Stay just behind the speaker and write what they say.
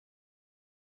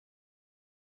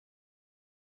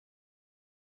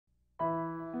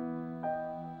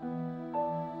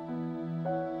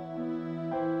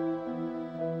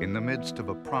the midst of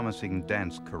a promising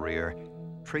dance career,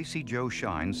 Tracy Jo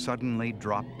Shine suddenly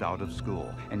dropped out of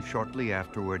school and shortly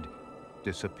afterward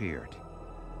disappeared.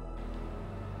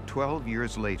 12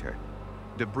 years later,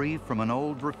 debris from an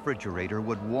old refrigerator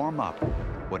would warm up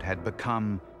what had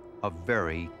become a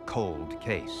very cold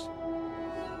case.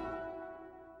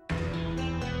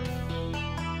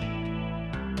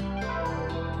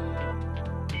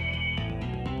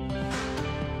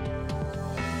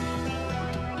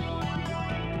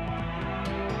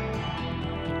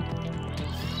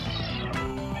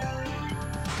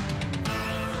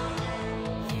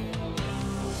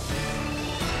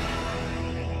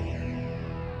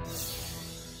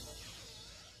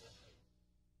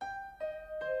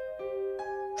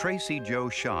 Tracy Jo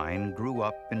Shine grew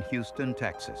up in Houston,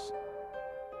 Texas.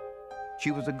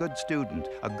 She was a good student,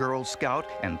 a Girl Scout,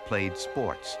 and played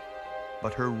sports.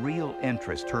 But her real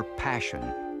interest, her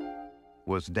passion,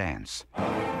 was dance.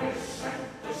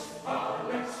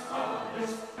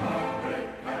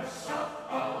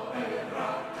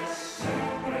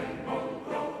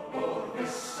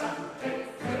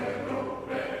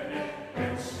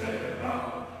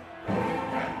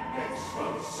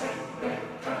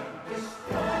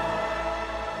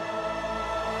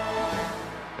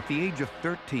 At the age of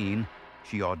 13,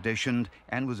 she auditioned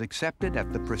and was accepted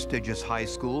at the prestigious high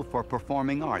school for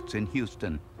performing arts in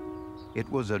Houston. It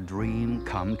was a dream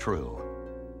come true.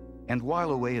 And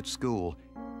while away at school,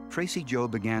 Tracy Jo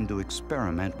began to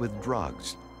experiment with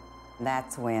drugs.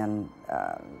 That's when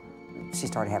she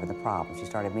started having the problem. She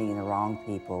started meeting the wrong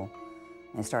people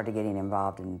and started getting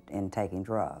involved in taking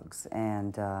drugs.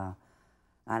 And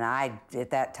I, at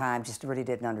that time, just really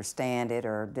didn't understand it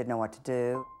or didn't know what to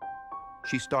do.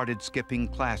 She started skipping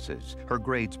classes, her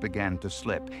grades began to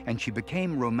slip, and she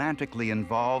became romantically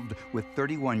involved with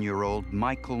 31-year-old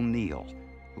Michael Neal,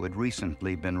 who had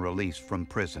recently been released from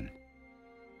prison.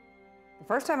 The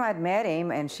first time I'd met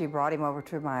him and she brought him over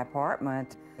to my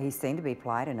apartment, he seemed to be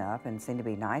polite enough and seemed to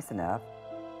be nice enough.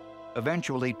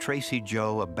 Eventually, Tracy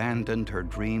Jo abandoned her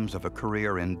dreams of a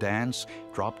career in dance,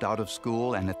 dropped out of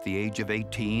school, and at the age of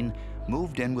 18,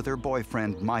 moved in with her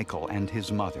boyfriend Michael and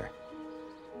his mother.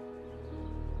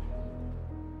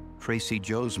 Tracy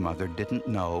Jo's mother didn't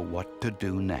know what to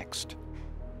do next.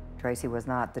 Tracy was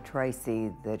not the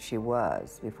Tracy that she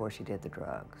was before she did the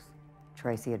drugs.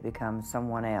 Tracy had become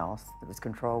someone else that was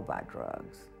controlled by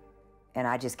drugs. And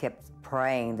I just kept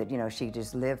praying that, you know, she'd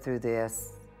just live through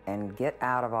this and get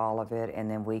out of all of it, and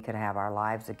then we could have our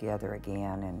lives together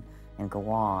again and go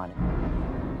on.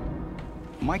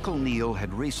 Michael Neal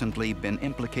had recently been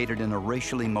implicated in a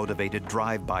racially motivated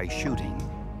drive-by shooting.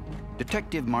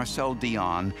 Detective Marcel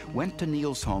Dion went to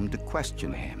Neal's home to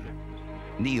question him.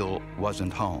 Neal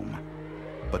wasn't home,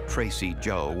 but Tracy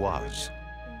Jo was.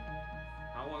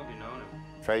 How long have you known him?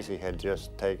 Tracy had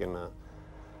just taken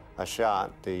a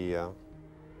shot. The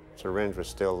syringe was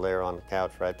still there on the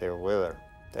couch right there with her.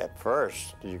 At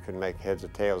first, you could make heads or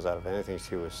tails out of anything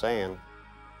she was saying.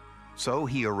 So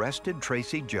he arrested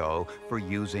Tracy Jo for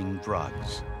using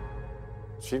drugs.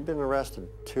 She'd been arrested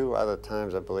 2 other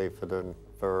times, I believe, for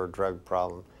her drug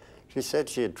problem. She said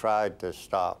she had tried to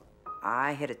stop.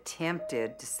 I had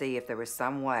attempted to see if there was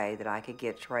some way that I could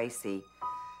get Tracy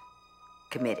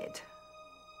committed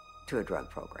to a drug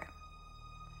program.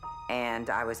 And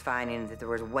I was finding that there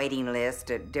was a waiting list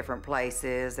at different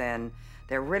places, and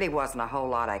there really wasn't a whole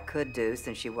lot I could do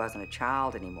since she wasn't a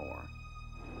child anymore.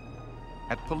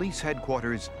 At police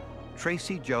headquarters,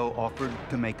 Tracy Jo offered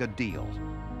to make a deal.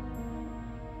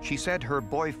 She said her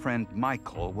boyfriend,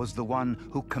 Michael, was the one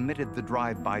who committed the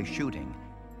drive-by shooting,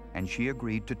 and she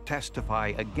agreed to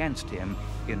testify against him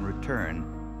in return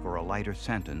for a lighter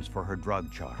sentence for her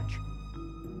drug charge.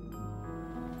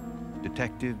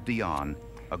 Detective Dion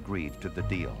agreed to the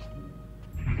deal.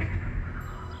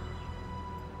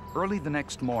 Early the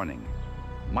next morning,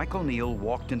 Michael Neal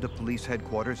walked into police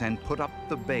headquarters and put up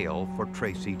the bail for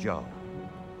Tracy Jo.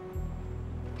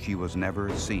 She was never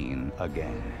seen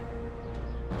again.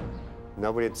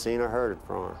 Nobody had seen or heard it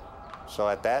from her. So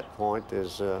at that point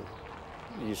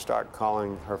you start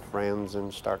calling her friends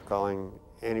and start calling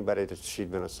anybody that she'd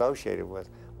been associated with.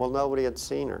 Well, nobody had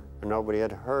seen her, and nobody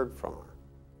had heard from her.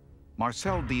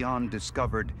 Marcel Dion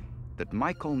discovered that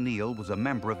Michael Neal was a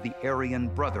member of the Aryan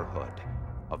Brotherhood,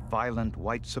 a violent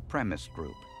white supremacist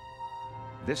group.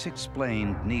 This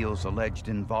explained Neal's alleged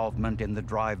involvement in the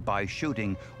drive-by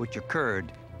shooting, which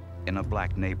occurred in a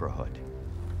black neighborhood.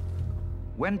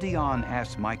 When Dion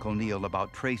asked Michael Neal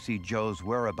about Tracy Jo's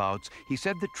whereabouts, he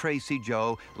said that Tracy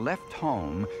Jo left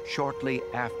home shortly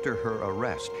after her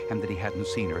arrest and that he hadn't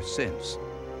seen her since.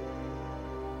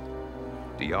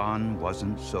 Dion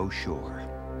wasn't so sure.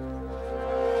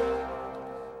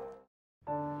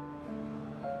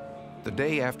 The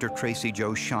day after Tracy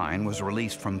Jo Shine was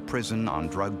released from prison on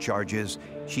drug charges,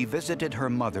 she visited her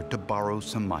mother to borrow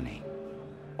some money.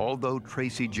 Although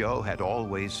Tracy Jo had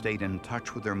always stayed in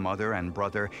touch with her mother and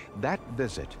brother, that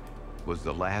visit was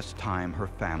the last time her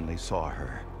family saw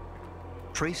her.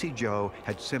 Tracy Jo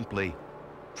had simply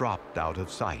dropped out of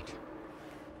sight.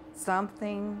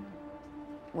 Something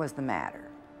was the matter.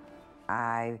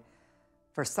 I,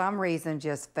 for some reason,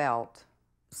 just felt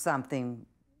something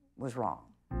was wrong.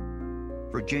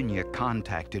 Virginia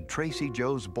contacted Tracy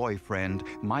Jo's boyfriend,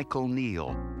 Michael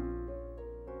Neal.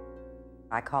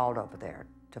 I called over there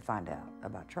to find out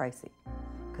about Tracy,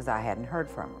 because I hadn't heard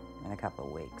from her in a couple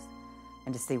of weeks,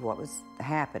 and to see what was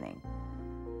happening.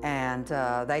 And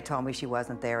they told me she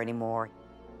wasn't there anymore.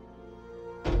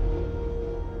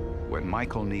 When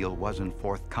Michael Neal wasn't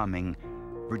forthcoming,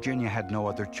 Virginia had no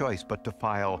other choice but to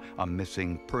file a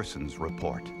missing persons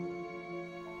report.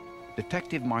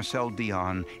 Detective Marcel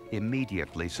Dion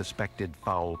immediately suspected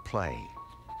foul play.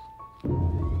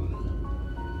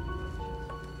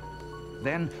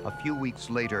 Then, a few weeks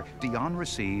later, Dion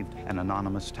received an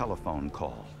anonymous telephone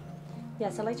call.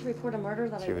 Yes, I'd like to report a murder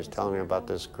that She was telling me about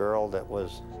this girl that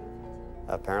was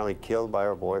apparently killed by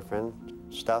her boyfriend,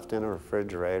 stuffed in a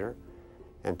refrigerator,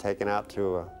 and taken out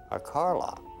to a car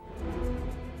lot.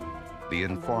 The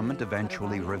informant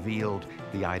eventually revealed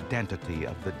the identity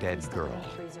of the dead girl.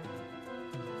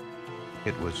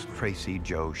 It was Tracy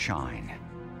Jo Shine.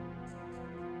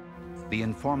 The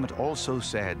informant also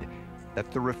said that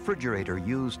the refrigerator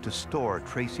used to store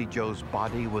Tracy Jo's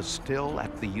body was still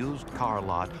at the used car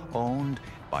lot owned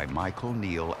by Michael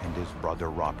Neal and his brother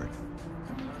Robert.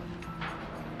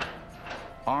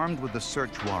 Armed with a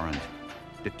search warrant,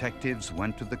 detectives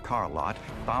went to the car lot,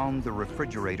 found the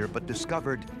refrigerator, but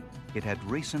discovered it had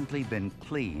recently been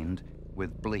cleaned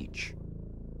with bleach.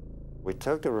 We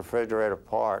took the refrigerator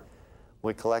apart.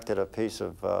 We collected a piece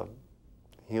of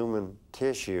human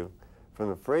tissue from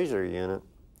the freezer unit,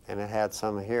 and it had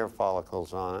some hair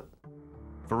follicles on it.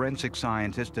 Forensic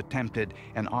scientists attempted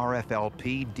an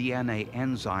RFLP DNA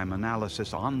enzyme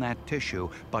analysis on that tissue,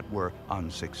 but were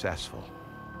unsuccessful.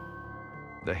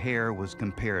 The hair was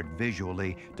compared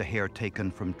visually to hair taken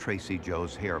from Tracy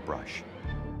Jo's hairbrush,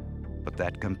 but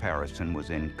that comparison was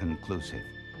inconclusive.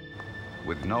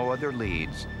 With no other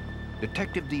leads,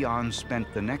 Detective Dion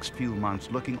spent the next few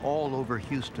months looking all over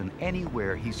Houston,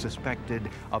 anywhere he suspected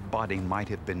a body might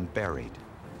have been buried.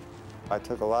 I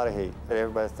took a lot of heat.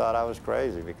 Everybody thought I was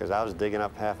crazy because I was digging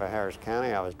up half of Harris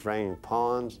County. I was draining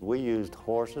ponds. We used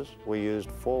horses. We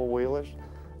used four-wheelers.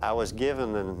 I was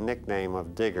given the nickname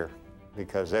of Digger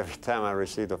because every time I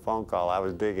received a phone call, I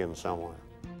was digging somewhere.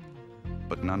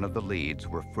 But none of the leads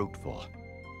were fruitful.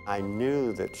 I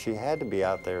knew that she had to be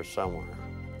out there somewhere.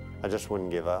 I just wouldn't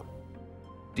give up.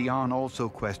 Dion also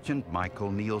questioned Michael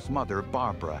Neal's mother,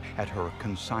 Barbara, at her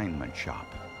consignment shop.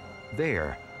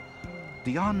 There,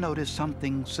 Dion noticed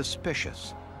something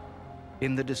suspicious.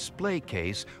 In the display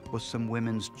case was some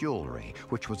women's jewelry,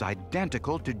 which was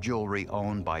identical to jewelry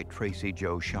owned by Tracy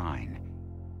Jo Shine.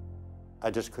 I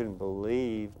just couldn't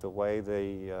believe the way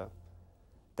they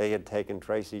had taken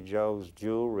Tracy Jo's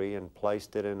jewelry and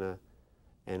placed it in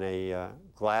a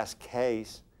glass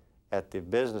case at the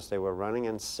business they were running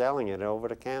and selling it over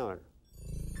the counter.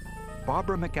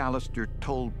 Barbara McAllister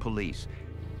told police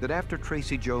that after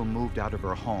Tracy Jo moved out of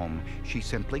her home, she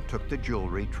simply took the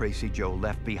jewelry Tracy Jo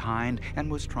left behind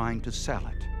and was trying to sell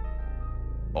it.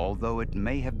 Although it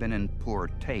may have been in poor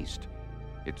taste,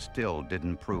 it still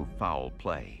didn't prove foul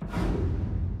play.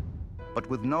 But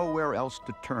with nowhere else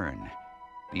to turn,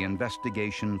 the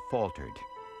investigation faltered.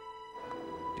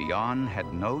 Dion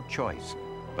had no choice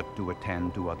but to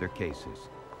attend to other cases.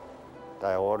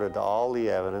 I ordered all the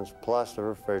evidence plus the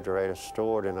refrigerator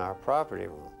stored in our property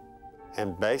room.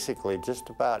 And basically, just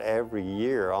about every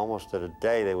year, almost at a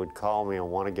day, they would call me and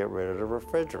want to get rid of the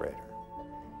refrigerator.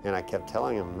 And I kept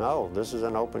telling them, no, this is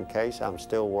an open case, I'm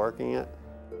still working it.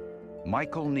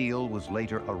 Michael Neal was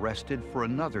later arrested for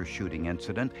another shooting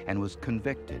incident and was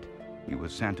convicted. He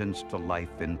was sentenced to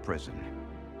life in prison.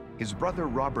 His brother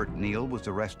Robert Neal was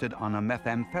arrested on a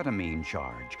methamphetamine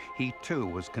charge. He too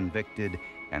was convicted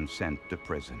and sent to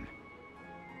prison.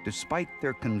 Despite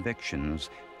their convictions,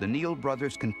 the Neal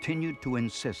brothers continued to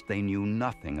insist they knew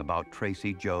nothing about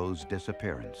Tracy Jo's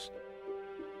disappearance.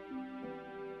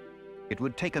 It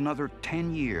would take another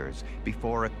 10 years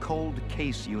before a cold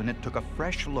case unit took a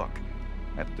fresh look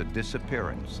at the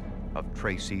disappearance of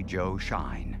Tracy Jo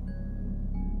Shine.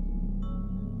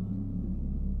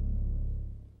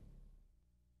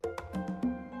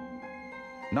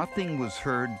 Nothing was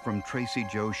heard from Tracy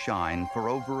Jo Shine for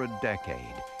over a decade.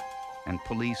 and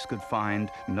police could find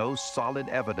no solid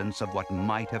evidence of what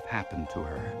might have happened to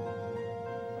her.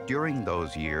 During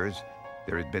those years,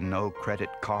 there had been no credit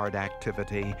card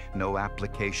activity, no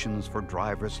applications for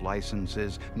driver's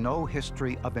licenses, no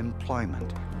history of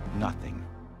employment, nothing.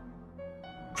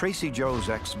 Tracy Jo's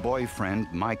ex-boyfriend,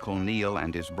 Michael Neal,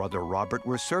 and his brother Robert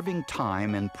were serving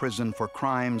time in prison for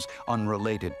crimes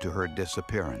unrelated to her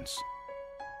disappearance.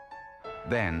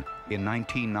 Then, in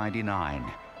 1999,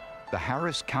 the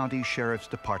Harris County Sheriff's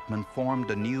Department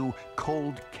formed a new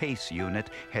cold case unit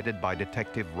headed by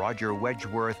Detective Roger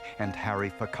Wedgeworth and Harry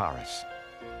Fakaris.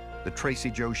 The Tracy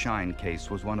Jo Shine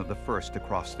case was one of the first to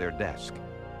cross their desk.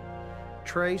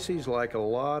 Tracy's like a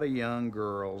lot of young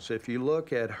girls. If you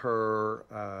look at her,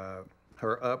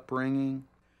 her upbringing,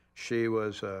 she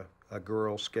was a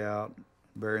Girl Scout,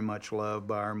 very much loved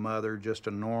by her mother, just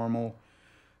a normal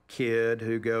kid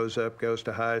who goes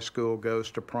to high school,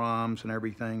 goes to proms and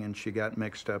everything, and she got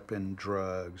mixed up in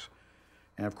drugs.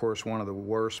 And of course, one of the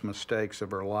worst mistakes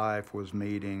of her life was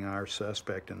meeting our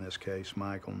suspect in this case,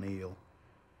 Michael Neal.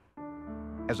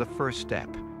 As a first step,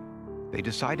 they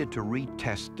decided to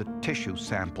retest the tissue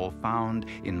sample found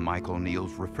in Michael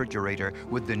Neal's refrigerator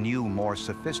with the new, more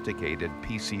sophisticated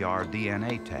PCR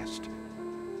DNA test.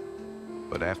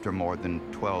 But after more than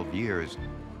 12 years,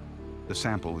 the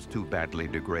sample was too badly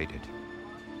degraded.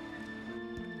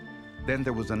 Then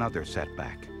there was another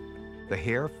setback. The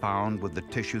hair found with the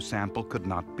tissue sample could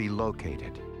not be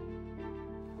located.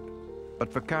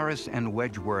 But Fakaris and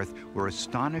Wedgeworth were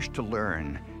astonished to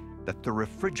learn that the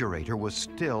refrigerator was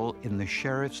still in the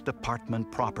Sheriff's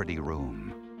Department property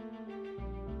room.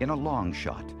 In a long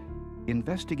shot,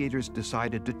 investigators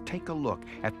decided to take a look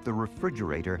at the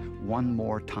refrigerator one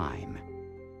more time.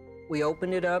 We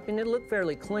opened it up and it looked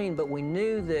fairly clean, but we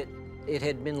knew that it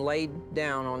had been laid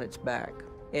down on its back.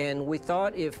 And we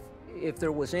thought if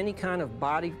there was any kind of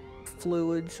body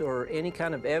fluids or any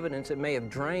kind of evidence that may have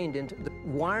drained into the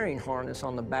wiring harness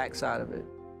on the back side of it.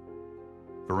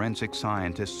 Forensic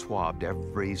scientists swabbed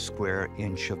every square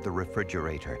inch of the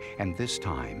refrigerator, and this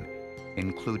time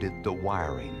included the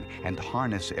wiring and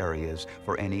harness areas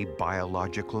for any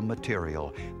biological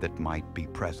material that might be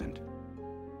present.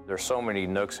 There's so many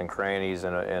nooks and crannies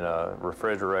in a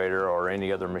refrigerator or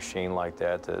any other machine like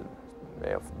that that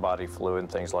if body fluid and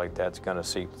things like that's going to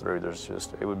seep through.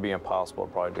 It would be impossible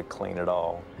probably to clean it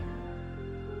all.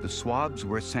 The swabs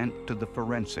were sent to the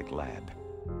forensic lab.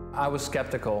 I was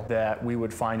skeptical that we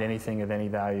would find anything of any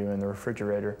value in the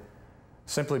refrigerator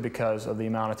simply because of the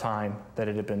amount of time that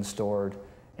it had been stored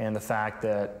and the fact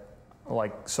that,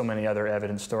 like so many other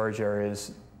evidence storage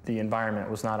areas, the environment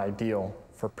was not ideal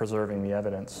for preserving the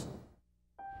evidence.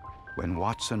 When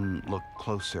Watson looked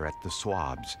closer at the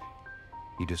swabs,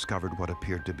 he discovered what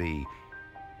appeared to be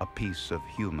a piece of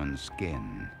human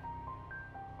skin.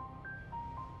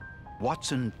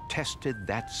 Watson tested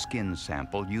that skin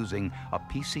sample using a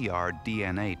PCR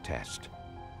DNA test.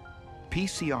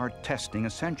 PCR testing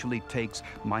essentially takes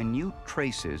minute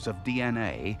traces of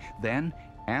DNA, then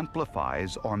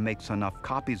amplifies or makes enough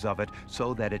copies of it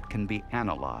so that it can be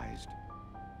analyzed.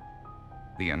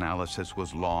 The analysis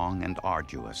was long and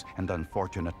arduous, and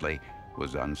unfortunately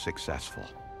was unsuccessful.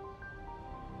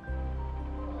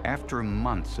 After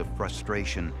months of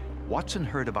frustration, Watson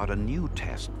heard about a new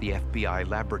test the FBI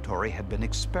laboratory had been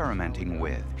experimenting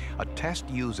with, a test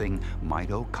using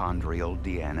mitochondrial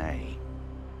DNA.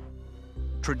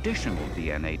 Traditional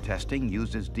DNA testing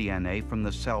uses DNA from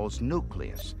the cell's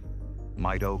nucleus.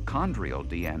 Mitochondrial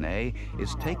DNA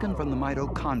is taken from the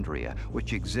mitochondria,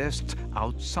 which exists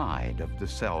outside of the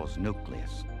cell's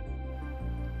nucleus.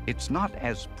 It's not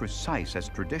as precise as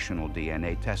traditional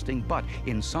DNA testing, but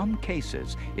in some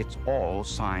cases, it's all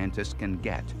scientists can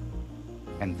get.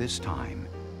 And this time,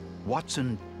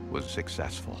 Watson was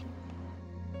successful.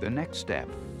 The next step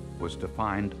was to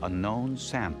find a known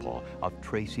sample of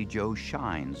Tracy Jo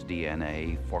Shine's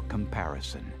DNA for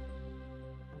comparison.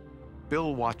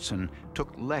 Bill Watson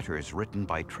took letters written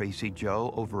by Tracy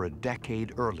Jo over a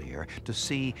decade earlier to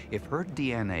see if her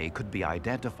DNA could be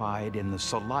identified in the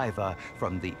saliva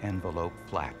from the envelope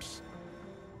flaps.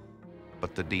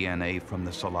 But the DNA from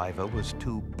the saliva was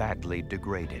too badly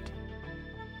degraded.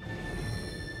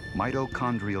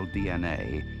 Mitochondrial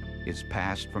DNA is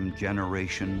passed from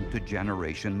generation to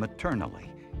generation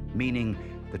maternally, meaning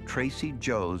that Tracy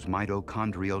Jo's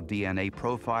mitochondrial DNA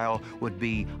profile would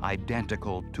be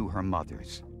identical to her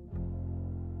mother's.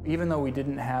 Even though we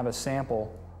didn't have a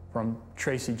sample from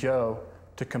Tracy Jo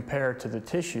to compare to the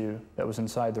tissue that was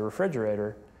inside the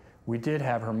refrigerator, we did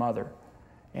have her mother,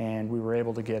 and we were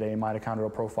able to get a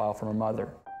mitochondrial profile from her mother.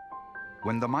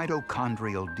 When the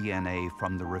mitochondrial DNA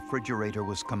from the refrigerator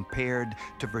was compared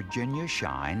to Virginia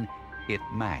Shine, it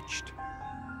matched.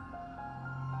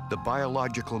 The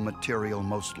biological material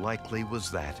most likely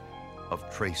was that of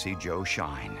Tracy Jo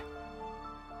Shine.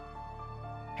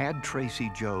 Had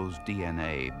Tracy Jo's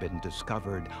DNA been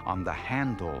discovered on the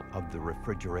handle of the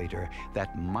refrigerator,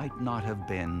 that might not have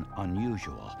been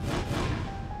unusual.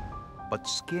 But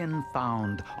skin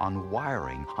found on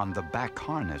wiring on the back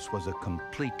harness was a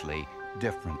completely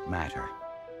different matter.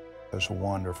 It was a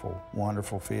wonderful,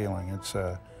 wonderful feeling. It's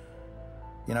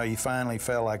you know, you finally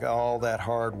felt like all that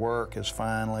hard work is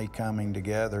finally coming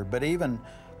together. But even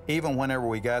whenever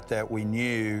we got that, we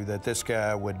knew that this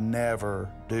guy would never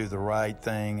do the right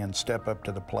thing and step up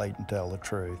to the plate and tell the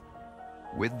truth.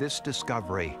 With this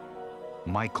discovery,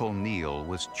 Michael Neal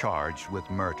was charged with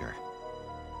murder.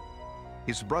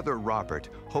 His brother Robert,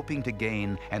 hoping to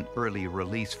gain an early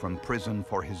release from prison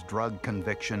for his drug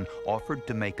conviction, offered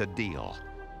to make a deal.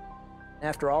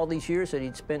 After all these years that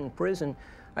he'd spent in prison,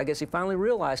 I guess he finally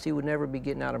realized he would never be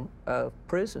getting out of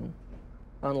prison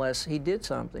unless he did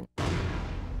something.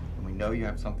 And we know you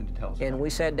have something to tell us. And we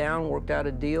sat down, worked out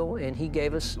a deal, and he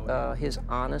gave us his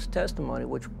honest testimony,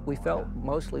 which we felt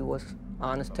mostly was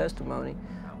honest testimony,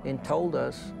 and told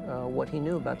us what he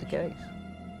knew about the case.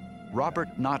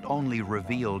 Robert not only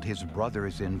revealed his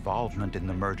brother's involvement in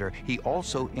the murder, he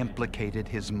also implicated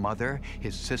his mother,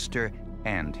 his sister,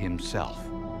 and himself.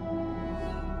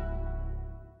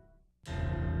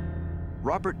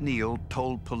 Robert Neal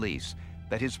told police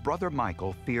that his brother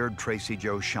Michael feared Tracy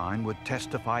Jo Shine would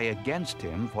testify against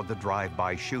him for the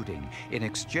drive-by shooting in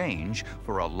exchange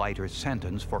for a lighter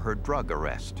sentence for her drug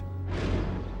arrest.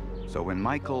 So when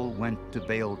Michael went to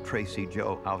bail Tracy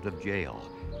Jo out of jail,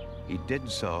 he did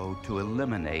so to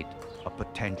eliminate a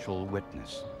potential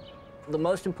witness. The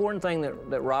most important thing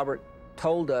that Robert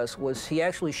told us was he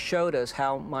actually showed us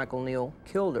how Michael Neal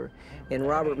killed her. And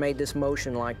Robert made this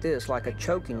motion like this, like a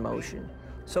choking motion.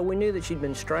 So we knew that she'd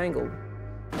been strangled.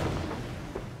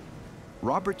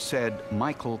 Robert said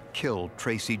Michael killed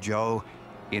Tracy Jo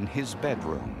in his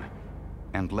bedroom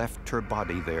and left her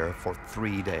body there for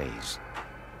 3 days.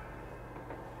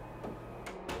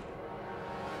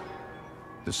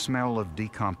 The smell of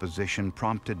decomposition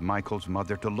prompted Michael's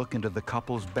mother to look into the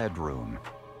couple's bedroom,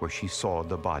 where she saw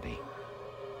the body.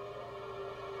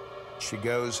 She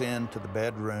goes into the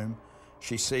bedroom.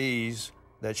 She sees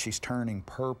that she's turning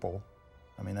purple.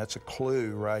 I mean, that's a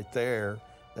clue right there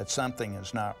that something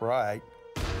is not right.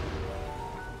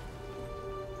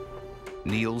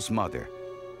 Neal's mother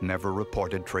never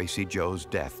reported Tracy Jo's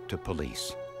death to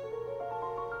police.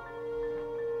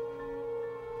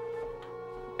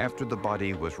 After the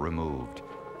body was removed,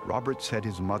 Robert said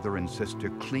his mother and sister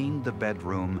cleaned the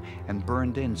bedroom and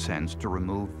burned incense to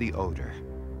remove the odor.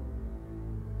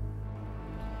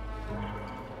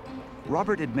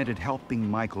 Robert admitted helping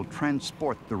Michael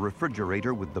transport the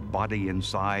refrigerator with the body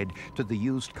inside to the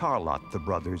used car lot the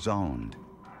brothers owned.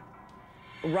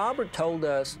 Robert told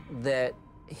us that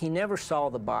he never saw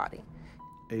the body.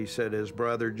 He said his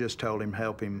brother just told him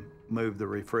help him move the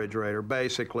refrigerator.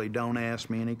 Basically, don't ask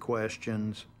me any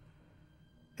questions,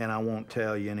 and I won't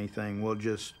tell you anything. We'll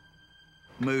just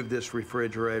move this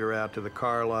refrigerator out to the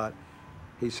car lot.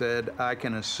 He said, I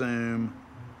can assume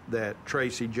that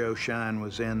Tracy Jo Shine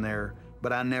was in there,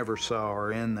 but I never saw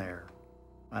her in there.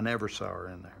 I never saw her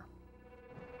in there.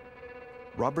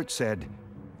 Robert said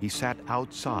he sat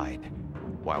outside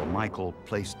while Michael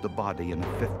placed the body in a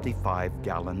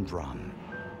 55-gallon drum.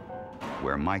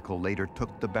 Where Michael later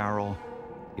took the barrel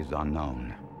is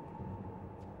unknown.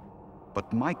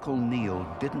 But Michael Neal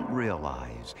didn't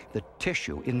realize the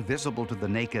tissue, invisible to the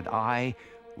naked eye,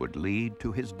 would lead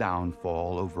to his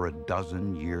downfall over a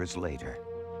dozen years later.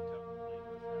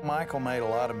 Michael made a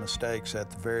lot of mistakes at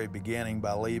the very beginning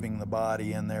by leaving the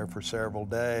body in there for several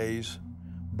days,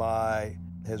 by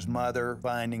his mother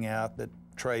finding out that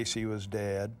Tracy was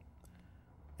dead.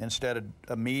 Instead of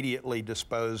immediately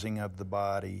disposing of the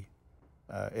body,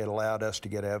 it allowed us to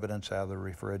get evidence out of the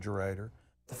refrigerator.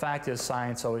 The fact is,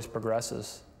 science always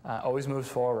progresses, always moves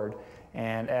forward,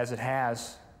 and as it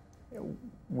has,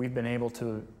 we've been able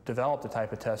to develop the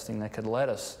type of testing that could let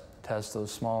us test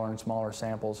those smaller and smaller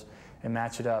samples and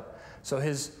match it up. So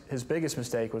his biggest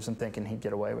mistake was in thinking he'd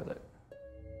get away with it.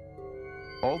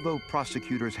 Although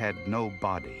prosecutors had no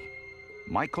body,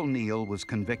 Michael Neal was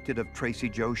convicted of Tracy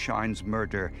Jo Shine's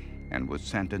murder and was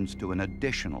sentenced to an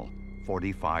additional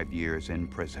 45 years in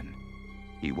prison.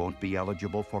 He won't be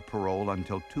eligible for parole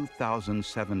until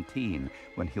 2017,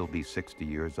 when he'll be 60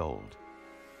 years old.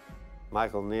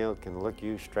 Michael Neal can look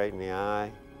you straight in the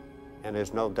eye, and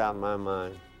there's no doubt in my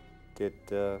mind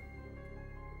that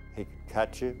He could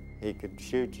cut you, he could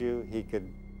shoot you, he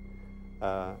could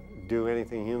do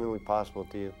anything humanly possible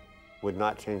to you. Would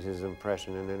not change his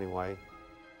impression in any way.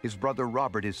 His brother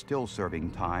Robert is still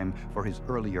serving time for his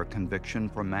earlier conviction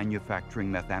for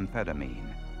manufacturing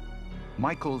methamphetamine.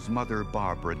 Michael's mother,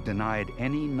 Barbara, denied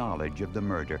any knowledge of the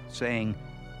murder, saying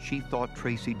she thought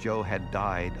Tracy Jo had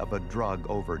died of a drug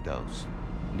overdose.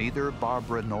 Neither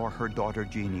Barbara nor her daughter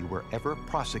Jeannie were ever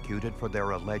prosecuted for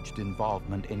their alleged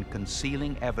involvement in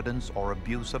concealing evidence or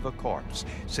abuse of a corpse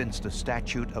since the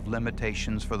statute of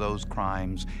limitations for those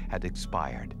crimes had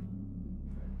expired.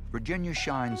 Virginia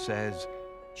Shine says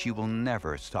she will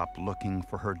never stop looking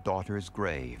for her daughter's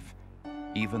grave,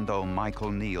 even though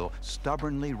Michael Neal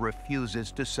stubbornly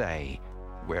refuses to say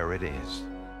where it is.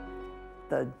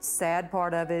 The sad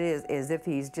part of it is as if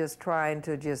he's just trying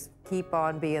to just keep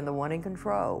on being the one in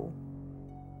control,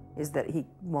 is that he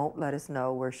won't let us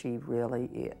know where she really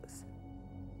is,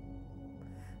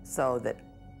 so that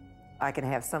I can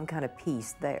have some kind of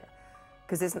peace there.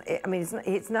 Because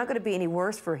it's not going to be any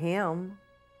worse for him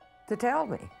to tell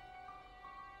me,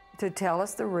 to tell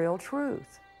us the real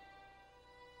truth.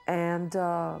 And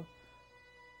so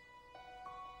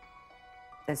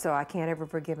I can't ever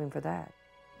forgive him for that.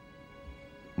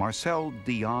 Marcel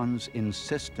Dion's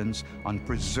insistence on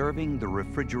preserving the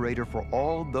refrigerator for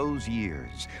all those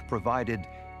years provided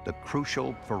the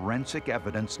crucial forensic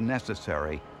evidence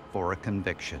necessary for a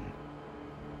conviction.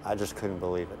 I just couldn't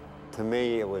believe it. To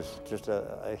me, it was just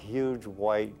a huge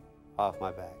weight off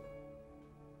my back.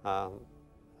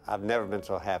 I've never been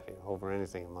so happy over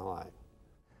anything in my life.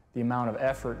 The amount of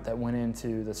effort that went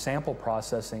into the sample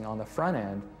processing on the front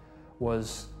end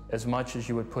was as much as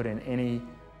you would put in any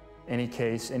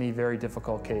case, any very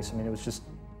difficult case. I mean, it was just,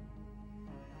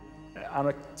 on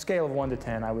a scale of 1 to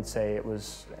 10, I would say it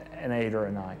was an 8 or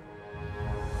a 9.